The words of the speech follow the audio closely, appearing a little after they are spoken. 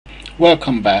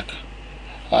Welcome back.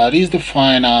 This is the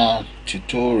final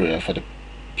tutorial for the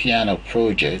piano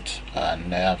project,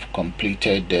 and I have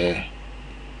completed the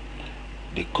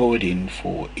coding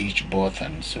for each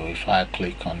button. So if I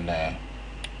click on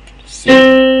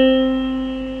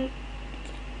C,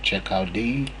 check out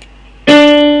D,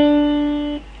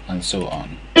 and so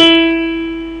on.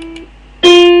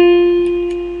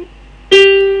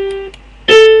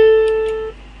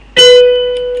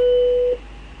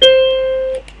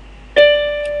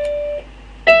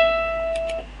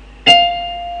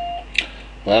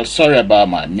 Well, sorry about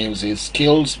my music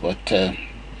skills, but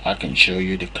I can show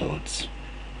you the codes.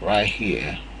 Right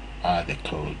here are the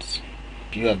codes.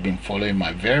 You have been following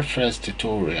my very first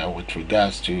tutorial with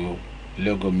regards to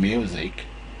logo music,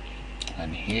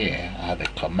 and here are the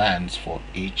commands for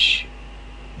each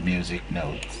music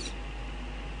notes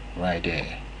right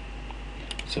there.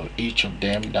 So each of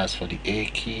them, that's for the A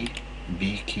key,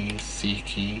 B key, C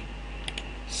key,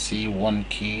 C1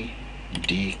 key,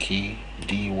 D key,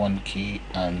 D1 key,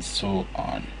 and so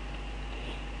on.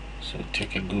 So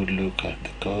take a good look at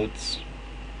the codes.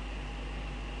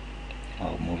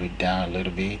 I'll move it down a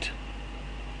little bit.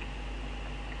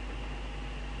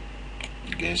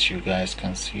 I guess you guys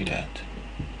can see that.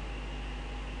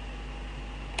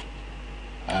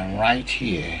 And right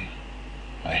here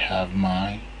I have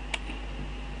my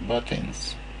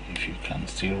buttons. If you can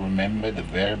still remember the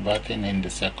very button in the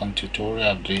second tutorial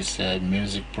of this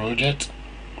music project,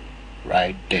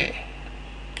 right there,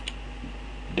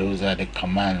 those are the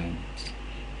commands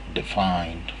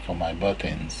defined for my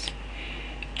buttons.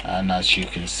 And as you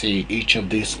can see, each of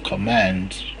these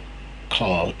commands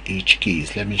call each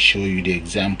keys. Let me show you the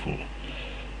example.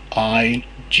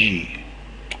 IG,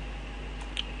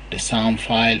 the sound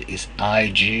file is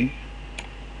IG,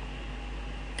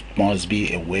 must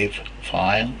be a wave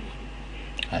file,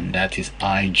 and that is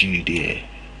IG there.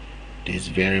 This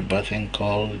very button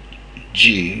called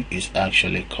G is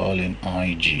actually calling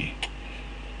IG.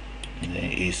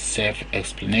 It is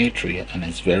self-explanatory and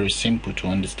it's very simple to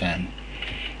understand.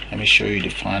 Let me show you the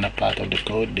final part of the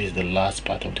code. This is the last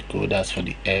part of the code. That's for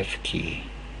the F key.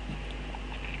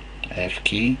 F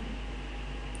key,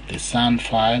 the sound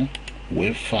file,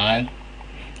 wave file,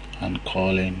 and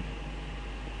calling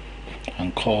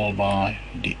and call by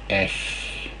the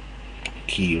F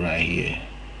key right here.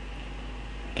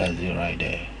 That's it right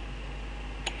there.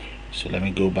 So let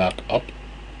me go back up.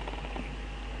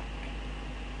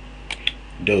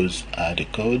 Those are the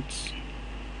codes.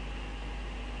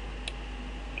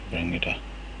 Bring it up.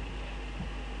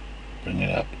 Bring it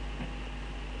up.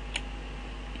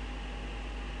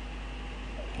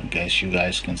 I guess you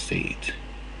guys can see it.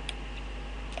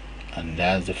 And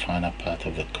that's the final part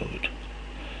of the code.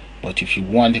 But if you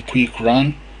want a quick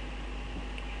run,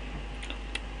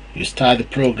 you start the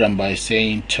program by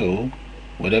saying to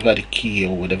whatever the key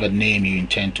or whatever name you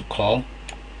intend to call,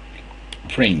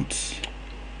 print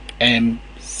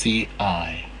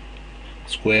MCI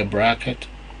square bracket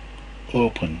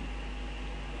open,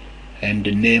 and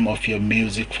the name of your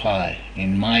music file.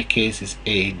 In my case is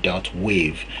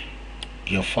a.wave.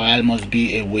 Your file must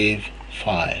be a wave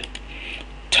file.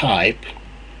 Type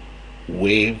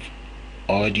wave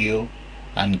audio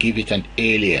and give it an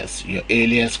alias. Your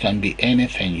alias can be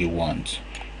anything you want.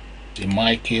 In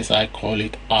my case I call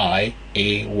it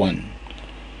IA1.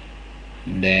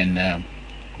 Then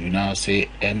you now say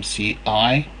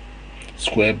MCI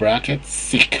square bracket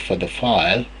seek for the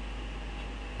file,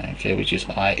 okay, which is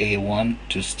IA1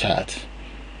 to start.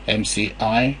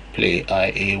 MCI play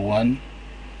IA1,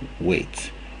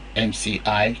 wait,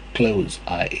 MCI close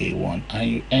IA1, and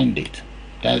you end it.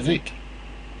 That's it.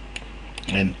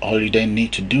 And all you then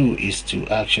need to do is to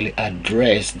actually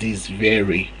address this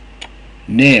very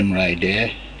name right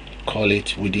there. Call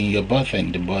it within your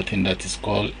button, the button that is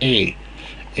called A.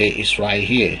 A is right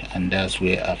here, and that's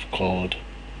where I've called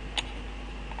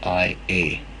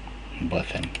IA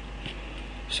button.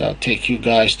 So I'll take you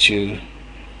guys to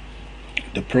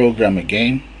the program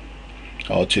again,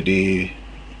 or to the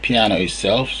piano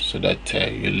itself, so that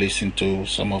you listen to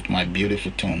some of my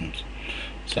beautiful tunes.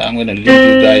 So I'm going to leave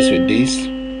you guys with this.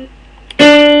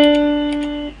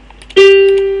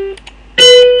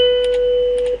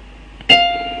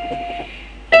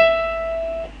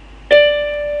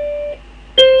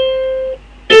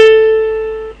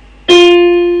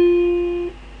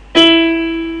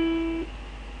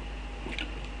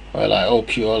 Well, I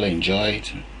hope you all enjoyed.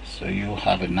 So you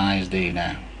have a nice day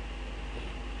now.